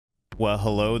Well,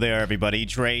 hello there, everybody.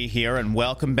 Drae here, and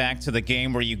welcome back to the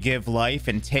game where you give life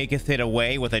and taketh it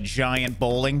away with a giant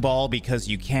bowling ball because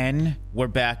you can. We're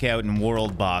back out in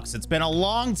Worldbox. It's been a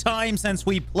long time since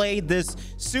we played this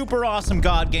super awesome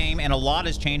god game, and a lot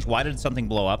has changed. Why did something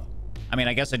blow up? I mean,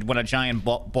 I guess when a giant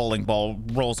bowling ball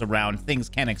rolls around, things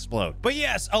can explode. But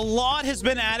yes, a lot has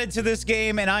been added to this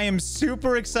game, and I am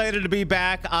super excited to be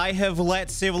back. I have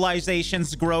let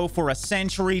civilizations grow for a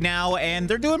century now, and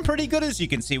they're doing pretty good, as you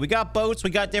can see. We got boats,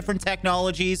 we got different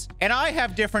technologies, and I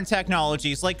have different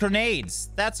technologies, like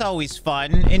grenades. That's always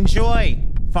fun. Enjoy,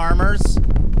 farmers.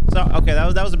 So, okay,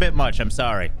 that was a bit much. I'm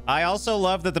sorry. I also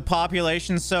love that the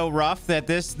population's so rough that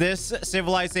this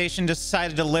civilization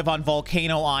decided to live on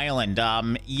Volcano Island.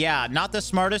 Yeah, not the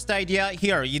smartest idea.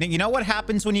 Here, you know what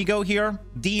happens when you go here?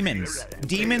 Demons.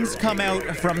 Demons come out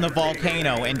from the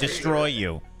volcano and destroy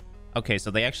you. Okay,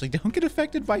 so they actually don't get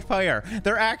affected by fire.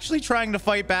 They're actually trying to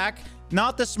fight back.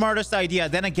 Not the smartest idea.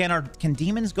 Then again, can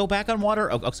demons go back on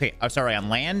water? Oh, okay, I'm sorry, on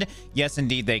land? Yes,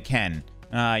 indeed they can.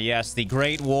 Yes, the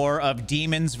great war of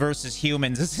demons versus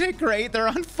humans. Isn't it great? They're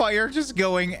on fire, just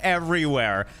going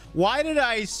everywhere. Why did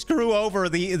I screw over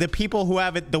the people who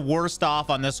have it the worst off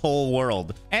on this whole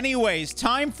world? Anyways,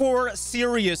 time for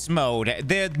serious mode.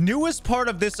 The newest part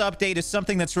of this update is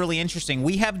something that's really interesting.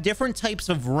 We have different types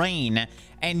of rain,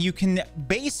 and you can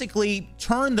basically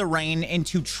turn the rain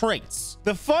into traits.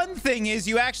 The fun thing is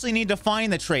you actually need to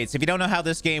find the traits. If you don't know how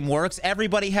this game works,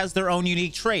 everybody has their own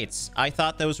unique traits. I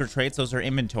thought those were traits. Those are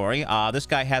inventory. This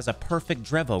guy has a perfect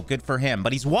Drevo. Good for him,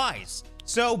 but he's wise.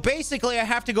 So basically, I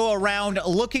have to go around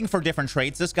looking for different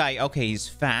traits. This guy, okay, he's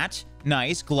fat.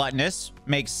 Nice. Gluttonous.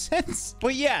 Makes sense.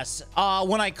 But yes,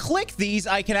 when I click these,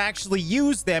 I can actually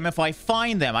use them if I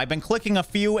find them. I've been clicking a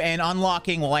few and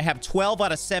unlocking. Well, I have 12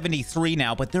 out of 73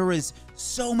 now, but there is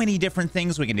so many different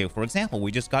things we can do. For example,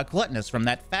 we just got gluttonous from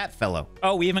that fat fellow.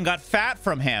 Oh, we even got fat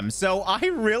from him. So I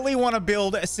really want to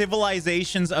build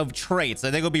civilizations of traits.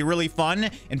 I think it'll be really fun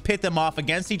and pit them off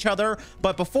against each other.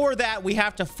 But before that, we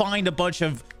have to find a bunch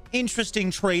of interesting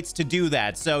traits to do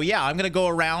that. So yeah, I'm gonna go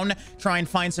around, try and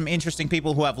find some interesting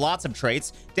people who have lots of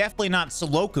traits. Definitely not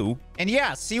Soloku. And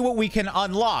yeah, see what we can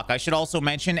unlock. I should also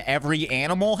mention every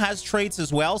animal has traits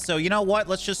as well. So you know what?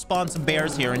 Let's just spawn some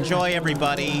bears here. Enjoy,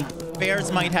 everybody.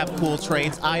 Bears might have cool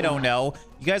traits. I don't know.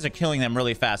 You guys are killing them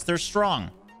really fast. They're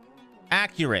strong.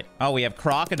 Accurate. Oh, we have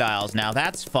crocodiles now.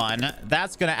 That's fun.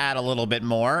 That's gonna add a little bit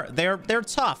more. They're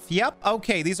tough. Yep.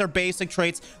 Okay, these are basic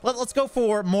traits. Let's go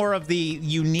for more of the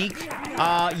unique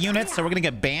units. So we're gonna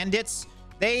get bandits.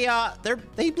 They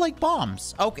like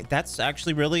bombs. Okay, that's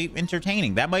actually really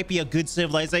entertaining. That might be a good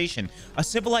civilization. A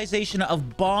civilization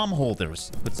of bomb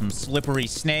holders. Put some slippery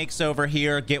snakes over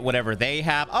here. Get whatever they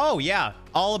have. Oh, yeah.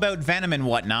 All about venom and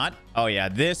whatnot. Oh, yeah.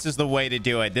 This is the way to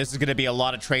do it. This is going to be a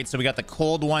lot of traits. So we got the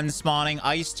cold one spawning.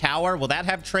 Ice tower. Will that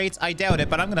have traits? I doubt it,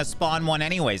 but I'm going to spawn one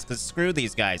anyways because screw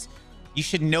these guys. You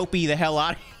should nopey the hell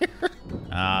out of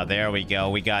here. There we go.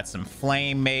 We got some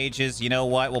flame mages. You know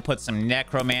what? We'll put some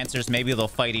necromancers. Maybe they'll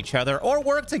fight each other or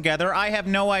work together. I have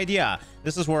no idea.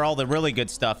 This is where all the really good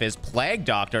stuff is. Plague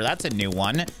Doctor. That's a new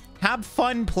one. Have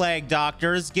fun, Plague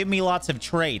Doctors. Give me lots of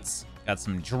traits. Got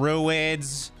some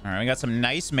druids. All right, we got some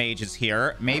nice mages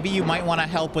here. Maybe you might want to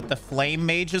help with the flame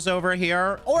mages over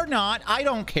here. Or not. I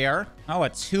don't care. Oh, a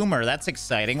tumor. That's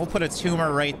exciting. We'll put a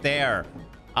tumor right there.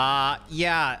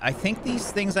 Yeah, I think these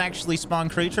things actually spawn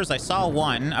creatures. I saw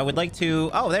one. I would like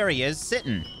to... Oh, there he is,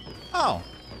 sitting. Oh,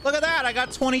 look at that. I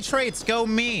got 20 traits. Go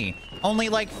me. Only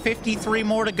like 53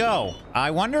 more to go.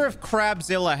 I wonder if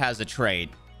Crabzilla has a trait.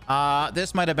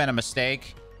 This might have been a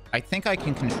mistake. I think I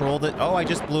can control the... Oh, I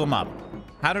just blew him up.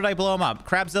 How did I blow him up?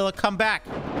 Crabzilla, come back.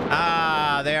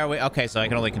 There we... Okay, so I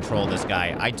can only control this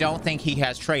guy. I don't think he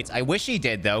has traits. I wish he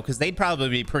did, though, because they'd probably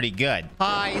be pretty good.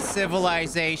 Hi,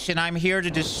 civilization. I'm here to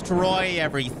destroy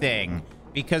everything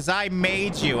because I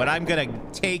made you, and I'm gonna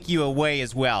take you away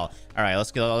as well. All right,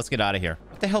 let's get out of here.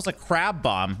 What the hell's a crab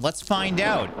bomb? Let's find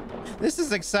out. This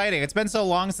is exciting. It's been so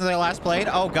long since I last played.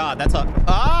 Oh, God, that's a...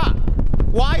 Ah!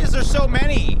 Why is there so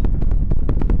many?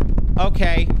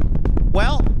 Okay.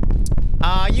 Well...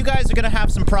 you guys are gonna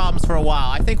have some problems for a while.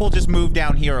 I think we'll just move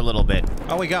down here a little bit.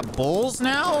 Oh, we got bulls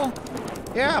now?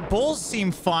 Yeah, bulls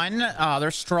seem fun.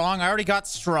 They're strong. I already got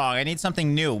strong. I need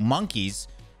something new. Monkeys.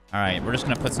 All right, we're just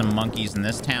gonna put some monkeys in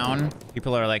this town.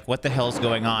 People are like, what the hell's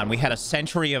going on? We had a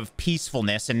century of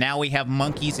peacefulness, and now we have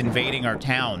monkeys invading our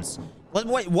towns.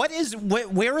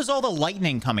 Where is all the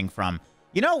lightning coming from?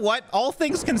 You know what? All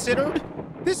things considered,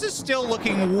 this is still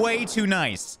looking way too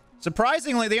nice.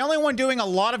 Surprisingly, the only one doing a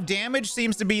lot of damage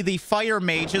seems to be the fire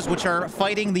mages, which are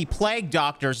fighting the plague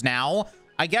doctors now.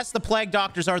 I guess the plague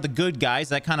doctors are the good guys.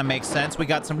 That kind of makes sense. We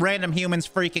got some random humans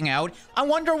freaking out. I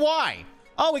wonder why.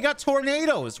 Oh, we got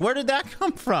tornadoes. Where did that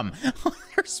come from?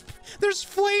 There's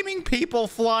flaming people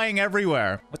flying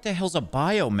everywhere. What the hell's a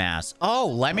biomass? Oh,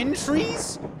 lemon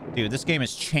trees? Dude, this game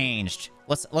has changed.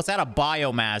 Let's add a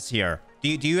biomass here. Do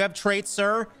you have traits,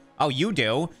 sir? Oh, you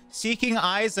do. Seeking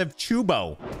Eyes of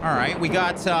Chubo. All right, we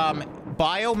got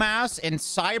biomass and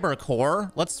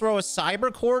cybercore. Let's throw a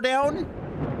cybercore down.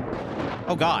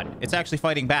 Oh, God. It's actually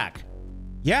fighting back.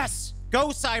 Yes. Go,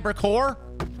 cybercore.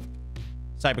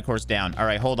 Cybercore's down. All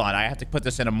right, hold on. I have to put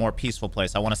this in a more peaceful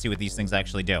place. I want to see what these things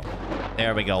actually do.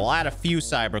 There we go. We'll add a few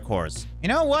cybercores. You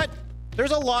know what?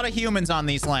 There's a lot of humans on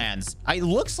these lands. It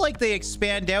looks like they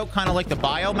expand out kind of like the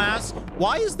biomass.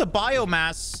 Why is the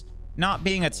biomass not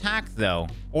being attacked, though?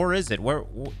 Or is it?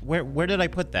 Where did I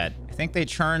put that? I think they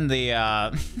churned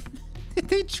the... Did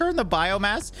they churn the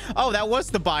biomass? Oh, that was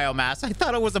the biomass. I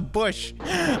thought it was a bush.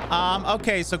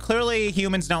 Okay, so clearly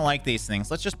humans don't like these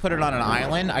things. Let's just put it on an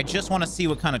island. I just want to see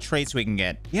what kind of traits we can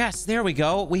get. Yes, there we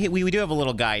go. We do have a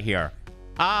little guy here.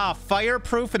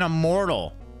 Fireproof and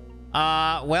immortal.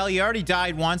 Well, you already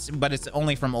died once, but it's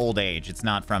only from old age. It's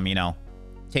not from, you know,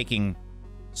 taking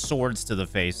swords to the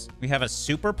face. We have a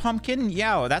super pumpkin.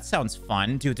 Yeah, that sounds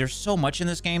fun. Dude, there's so much in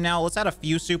this game now. Let's add a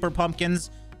few super pumpkins,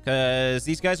 because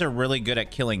these guys are really good at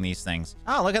killing these things.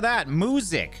 Oh, look at that.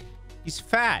 Music. He's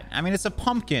fat. I mean, it's a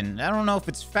pumpkin. I don't know if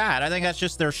it's fat. I think that's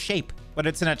just their shape. But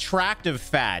it's an attractive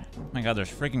fat. Oh my God,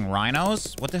 there's freaking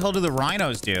rhinos. What the hell do the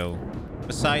rhinos do?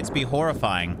 Besides be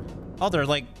horrifying. Oh, they're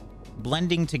like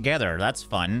blending together. That's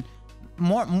fun.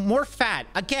 More fat.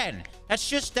 Again, that's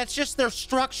just their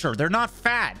structure. They're not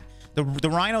fat. The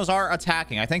rhinos are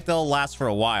attacking. I think they'll last for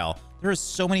a while. There's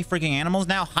so many freaking animals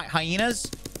now. Hyenas?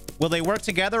 Will they work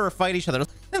together or fight each other?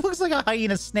 It looks like a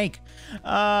hyena snake.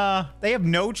 They have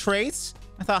no traits?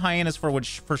 I thought hyenas would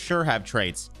for sure have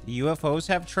traits. The UFOs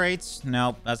have traits?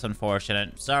 Nope, that's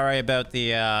unfortunate. Sorry about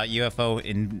the UFO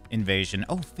invasion.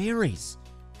 Oh, fairies.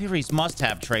 Fairies must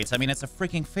have traits. I mean, it's a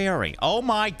freaking fairy. Oh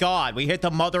my God, we hit the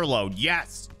mother lode.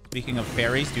 Yes. Speaking of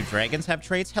fairies, do dragons have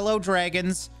traits? Hello,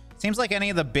 dragons. Seems like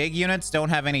any of the big units don't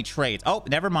have any traits. Oh,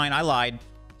 never mind. I lied.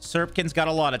 Serpkin's got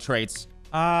a lot of traits.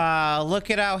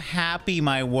 Look at how happy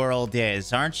my world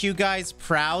is. Aren't you guys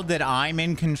proud that I'm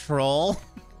in control?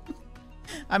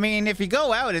 I mean, if you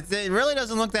go out, it really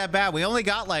doesn't look that bad. We only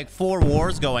got like 4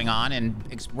 wars going on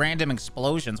and random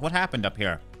explosions. What happened up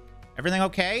here? Everything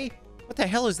okay? What the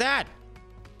hell is that?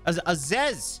 A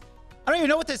Zez. I don't even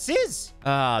know what this is.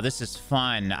 This is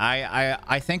fun.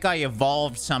 I think I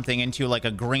evolved something into like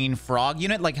a green frog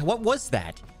unit. Like, what was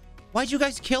that? Why'd you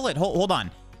guys kill it? Hold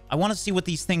on. I want to see what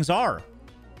these things are.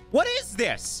 What is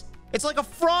this? It's like a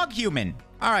frog human.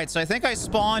 All right, so I think I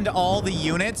spawned all the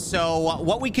units. So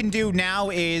what we can do now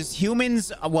is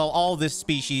humans, well, all this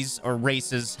species or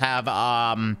races have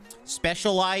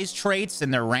specialized traits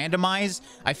and they're randomized.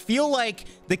 I feel like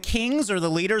the kings or the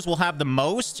leaders will have the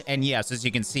most. And yes, as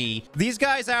you can see, these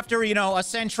guys after, you know, a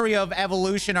century of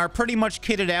evolution are pretty much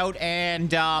kitted out,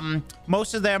 and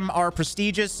most of them are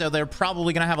prestigious. So they're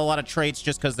probably going to have a lot of traits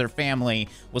just because their family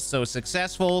was so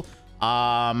successful.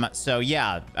 So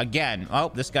yeah, again,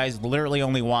 oh, this guy's literally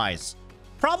only wise.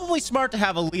 Probably smart to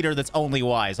have a leader that's only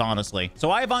wise, honestly. So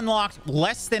I've unlocked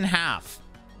less than half.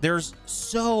 There's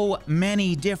so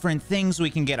many different things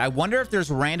we can get. I wonder if there's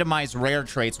randomized rare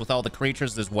traits with all the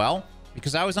creatures as well,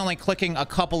 because I was only clicking a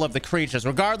couple of the creatures.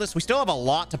 Regardless, we still have a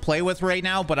lot to play with right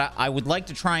now, but I would like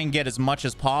to try and get as much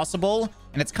as possible.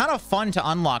 And it's kind of fun to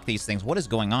unlock these things. What is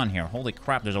going on here? Holy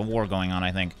crap, there's a war going on,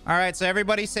 I think. All right, so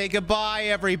everybody say goodbye,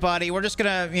 everybody. We're just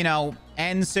gonna, you know,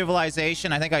 end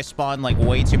civilization. I think I spawned like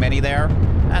way too many there.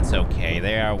 That's okay.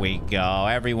 There we go.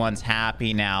 Everyone's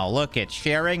happy now. Look at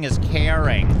sharing is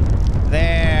caring.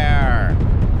 There.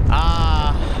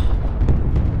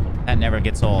 That never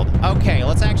gets old. Okay,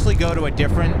 let's actually go to a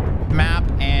different map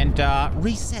and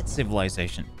reset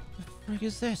civilization. What the frick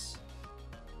is this?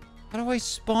 How do I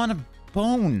spawn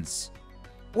bones?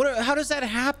 How does that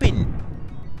happen?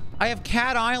 I have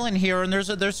Cat Island here, and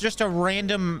there's just a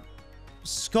random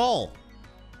skull.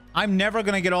 I'm never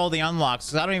gonna get all the unlocks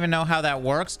because I don't even know how that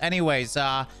works. Anyways,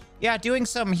 yeah, doing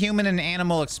some human and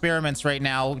animal experiments right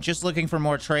now. Just looking for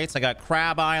more traits. I got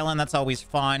Crab Island. That's always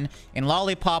fun. In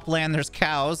Lollipop Land, there's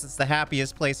cows. It's the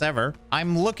happiest place ever.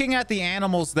 I'm looking at the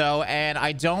animals, though, and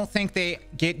I don't think they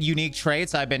get unique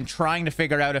traits. I've been trying to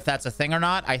figure out if that's a thing or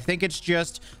not. I think it's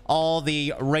just all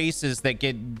the races that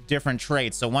get different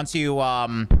traits. So once you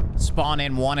spawn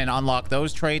in one and unlock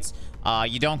those traits,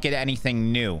 you don't get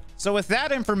anything new. So with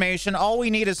that information, all we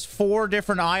need is 4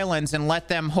 different islands and let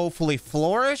them hopefully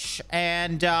flourish.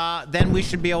 And then we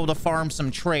should be able to farm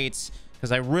some traits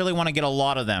because I really want to get a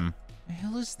lot of them. What the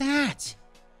hell is that?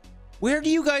 Where do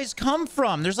you guys come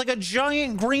from? There's like a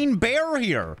giant green bear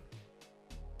here.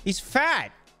 He's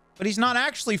fat, but he's not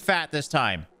actually fat this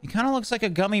time. He kind of looks like a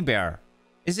gummy bear.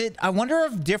 Is it? I wonder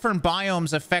if different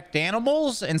biomes affect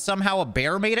animals and somehow a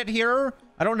bear made it here.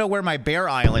 I don't know where my bear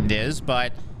island is,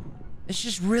 but it's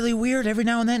just really weird. Every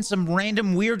now and then some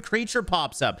random weird creature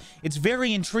pops up. It's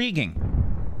very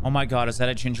intriguing. Oh my God, is that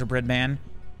a gingerbread man?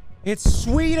 It's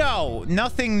Sweeto.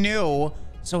 Nothing new.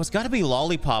 So it's got to be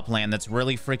Lollipop Land. That's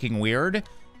really freaking weird.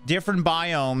 Different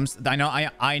biomes.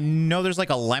 I know there's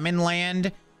like a lemon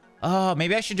land. Oh,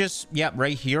 maybe I should just,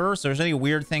 right here. So there's any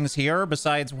weird things here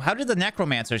besides, how did the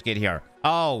necromancers get here?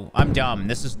 Oh, I'm dumb.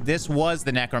 This was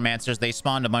the necromancers. They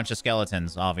spawned a bunch of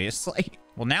skeletons, obviously.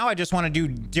 Well, now I just want to do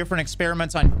different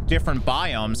experiments on different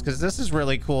biomes because this is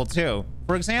really cool too.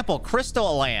 For example,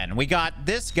 Crystal Land. We got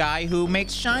this guy who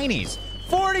makes shinies.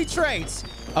 40 traits.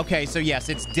 Okay, so yes,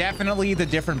 it's definitely the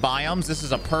different biomes. This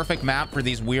is a perfect map for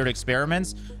these weird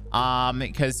experiments.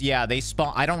 Because yeah, they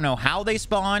spawn, I don't know how they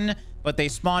spawn, but they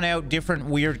spawn out different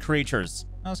weird creatures.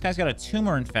 Oh, this guy's got a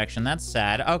tumor infection. That's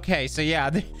sad. Okay, so yeah,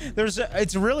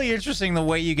 it's really interesting the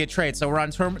way you get traits. So we're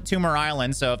on Tumor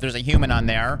Island. So if there's a human on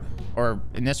there, or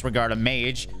in this regard, a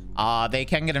mage, they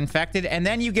can get infected, and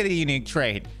then you get a unique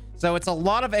trait. So it's a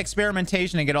lot of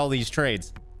experimentation to get all these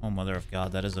traits. Oh, mother of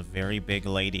God, that is a very big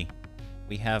lady.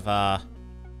 We have, come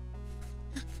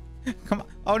on.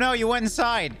 Oh, no, you went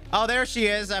inside. Oh, there she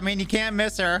is. I mean, you can't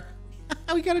miss her.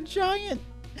 We got a giant.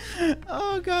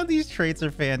 Oh, God, these traits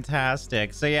are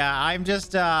fantastic. So, yeah, I'm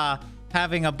just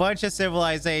having a bunch of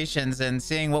civilizations and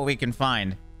seeing what we can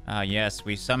find. Yes,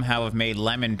 we somehow have made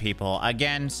lemon people.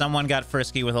 Again, someone got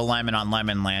frisky with a lemon on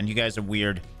Lemon Land. You guys are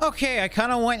weird. Okay, I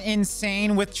kind of went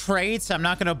insane with traits. I'm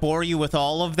not going to bore you with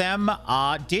all of them.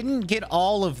 Didn't get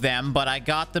all of them, but I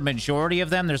got the majority of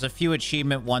them. There's a few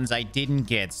achievement ones I didn't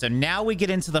get. So now we get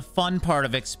into the fun part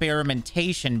of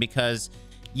experimentation because,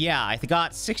 yeah, I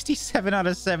got 67 out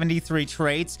of 73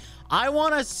 traits. I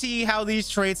want to see how these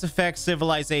traits affect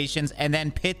civilizations and then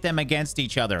pit them against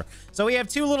each other. So we have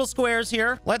 2 little squares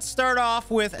here. Let's start off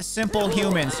with simple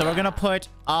humans. So we're going to put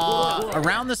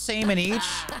around the same in each.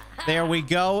 There we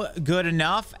go. Good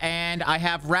enough. And I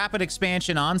have rapid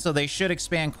expansion on, so they should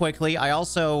expand quickly. I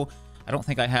don't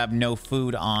think I have no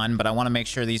food on, but I want to make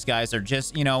sure these guys are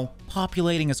just, you know,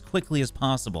 populating as quickly as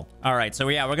possible. All right, so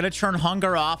yeah, we're going to turn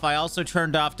hunger off. I also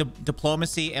turned off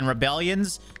diplomacy and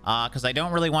rebellions because I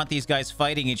don't really want these guys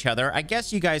fighting each other. I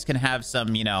guess you guys can have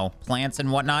some, you know, plants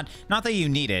and whatnot. Not that you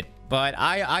need it, but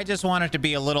I just want it to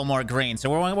be a little more green. So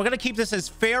we're going to keep this as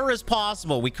fair as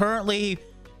possible. We currently,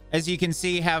 as you can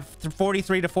see, have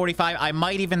 43 to 45. I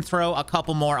might even throw a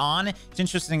couple more on. It's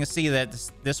interesting to see that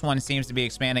this one seems to be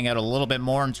expanding out a little bit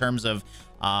more in terms of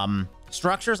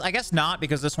structures. I guess not,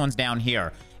 because this one's down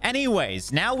here.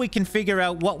 Anyways, now we can figure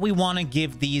out what we want to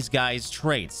give these guys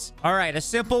traits. All right, a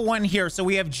simple one here. So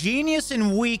we have Genius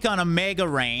and Weak on a Mega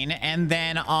Rain, and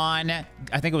then on,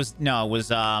 I think it was, no, it was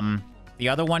the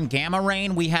other one, Gamma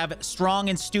Rain, we have Strong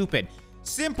and Stupid.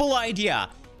 Simple idea.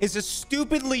 Is a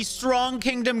stupidly strong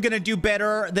kingdom gonna do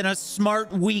better than a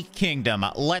smart weak kingdom?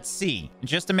 Let's see.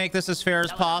 Just to make this as fair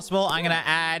as possible, I'm gonna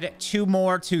add 2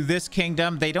 more to this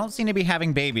kingdom. They don't seem to be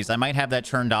having babies. I might have that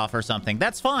turned off or something.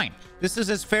 That's fine. This is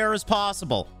as fair as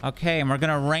possible. Okay, and we're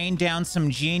gonna rain down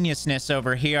some geniusness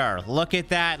over here. Look at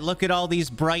that. Look at all these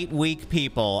bright weak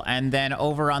people. And then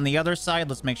over on the other side,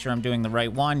 let's make sure I'm doing the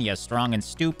right one. Yes, strong and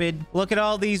stupid. Look at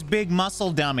all these big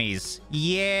muscle dummies.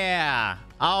 Yeah.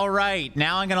 All right,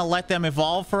 now I'm gonna let them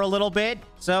evolve for a little bit.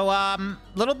 So,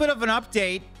 little bit of an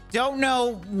update. Don't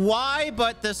know why,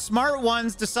 but the smart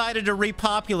ones decided to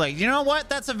repopulate. You know what?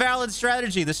 That's a valid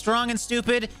strategy. The strong and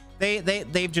stupid,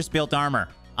 they've just built armor.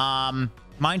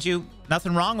 Mind you,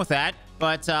 nothing wrong with that,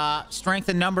 but strength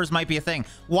in numbers might be a thing.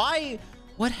 Why?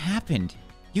 What happened?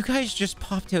 You guys just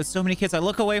popped out so many kids. I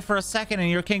look away for a second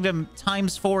and your kingdom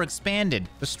 ×4 expanded.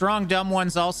 The strong dumb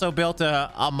ones also built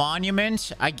a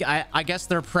monument. I guess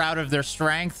they're proud of their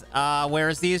strength,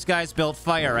 whereas these guys built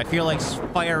fire. I feel like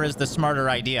fire is the smarter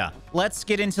idea. Let's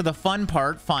get into the fun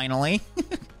part, finally.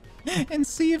 And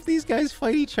see if these guys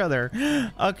fight each other.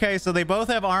 Okay, so they both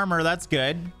have armor. That's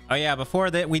good. Oh, yeah,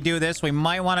 before that we do this, we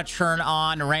might want to turn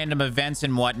on random events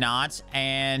and whatnot.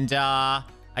 And,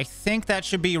 I think that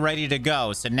should be ready to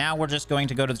go. So now we're just going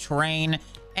to go to the terrain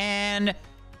and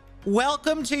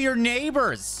welcome to your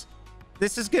neighbors.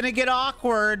 This is gonna get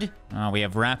awkward. We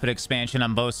have rapid expansion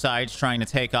on both sides, trying to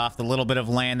take off the little bit of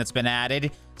land that's been added.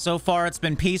 So far, it's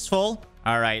been peaceful.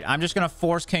 All right, I'm just gonna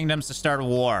force kingdoms to start a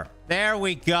war. There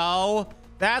we go.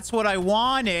 That's what I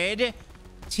wanted.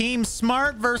 Team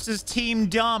Smart versus Team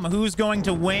Dumb. Who's going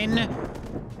to win?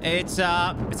 It's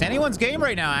anyone's game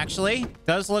right now, actually.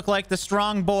 Does look like the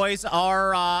strong boys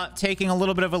are taking a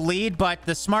little bit of a lead, but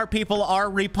the smart people are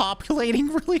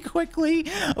repopulating really quickly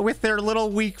with their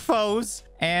little weak foes,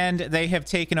 and they have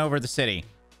taken over the city.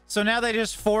 So now they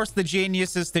just force the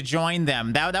geniuses to join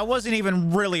them. That wasn't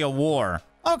even really a war.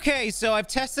 Okay, so I've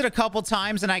tested a couple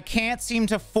times, and I can't seem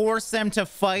to force them to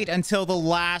fight until the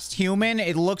last human.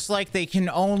 It looks like they can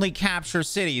only capture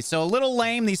cities. So a little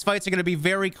lame. These fights are going to be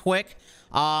very quick.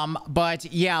 But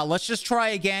yeah, let's just try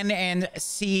again and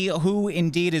see who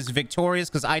indeed is victorious,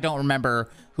 because I don't remember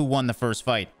who won the first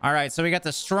fight. All right, so we got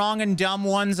the strong and dumb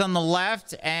ones on the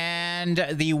left and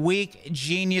the weak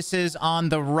geniuses on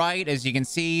the right. As you can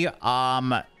see,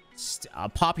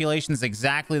 population is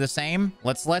exactly the same.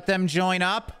 Let's let them join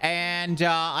up, and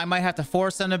I might have to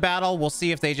force them to battle. We'll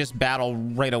see if they just battle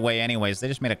right away anyways. They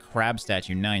just made a crab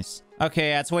statue. Nice. Okay,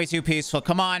 that's way too peaceful.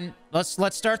 Come on, let's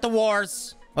start the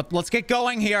wars. Let's get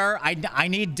going here. I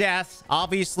need death.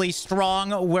 Obviously,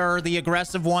 strong were the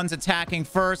aggressive ones attacking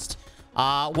first.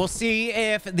 We'll see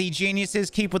if the geniuses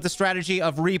keep with the strategy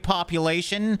of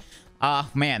repopulation.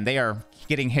 Man, they are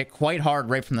getting hit quite hard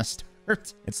right from the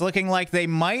start. It's looking like they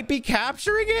might be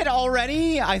capturing it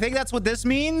already. I think that's what this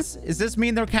means. Does this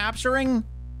mean they're capturing?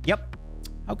 Yep.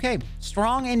 Okay.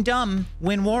 Strong and dumb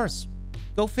win wars.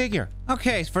 Go figure.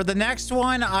 Okay, for the next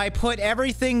one, I put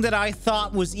everything that I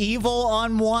thought was evil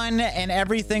on one and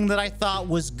everything that I thought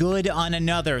was good on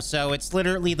another. So it's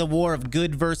literally the war of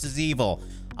good versus evil.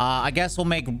 I guess we'll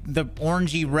make the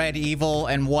orangey red evil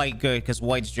and white good, because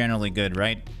white's generally good,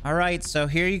 right? All right, so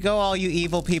here you go, all you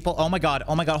evil people. Oh my god,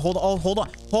 hold on.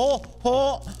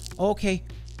 Okay,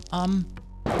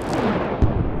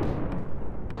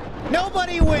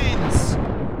 nobody wins.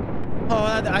 Oh,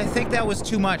 I think that was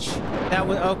too much. That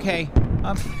was okay.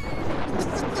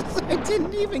 I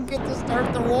didn't even get to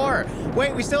start the war.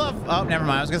 Wait, we still have... Oh, never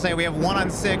mind. I was gonna say we have 1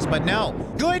 on 6, but no.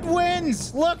 Good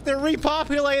wins. Look, they're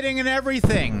repopulating and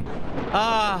everything.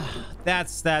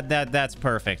 That's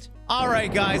perfect. All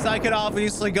right, guys, I could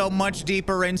obviously go much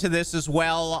deeper into this as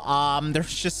well.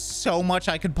 There's just so much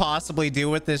I could possibly do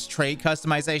with this trait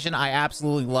customization. I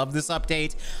absolutely love this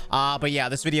update. But yeah,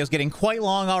 this video is getting quite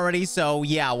long already. So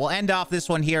yeah, we'll end off this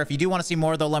one here. If you do want to see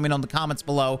more, though, let me know in the comments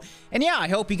below. And yeah, I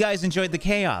hope you guys enjoyed the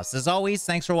chaos. As always,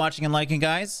 thanks for watching and liking,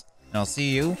 guys. And I'll see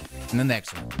you in the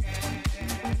next one.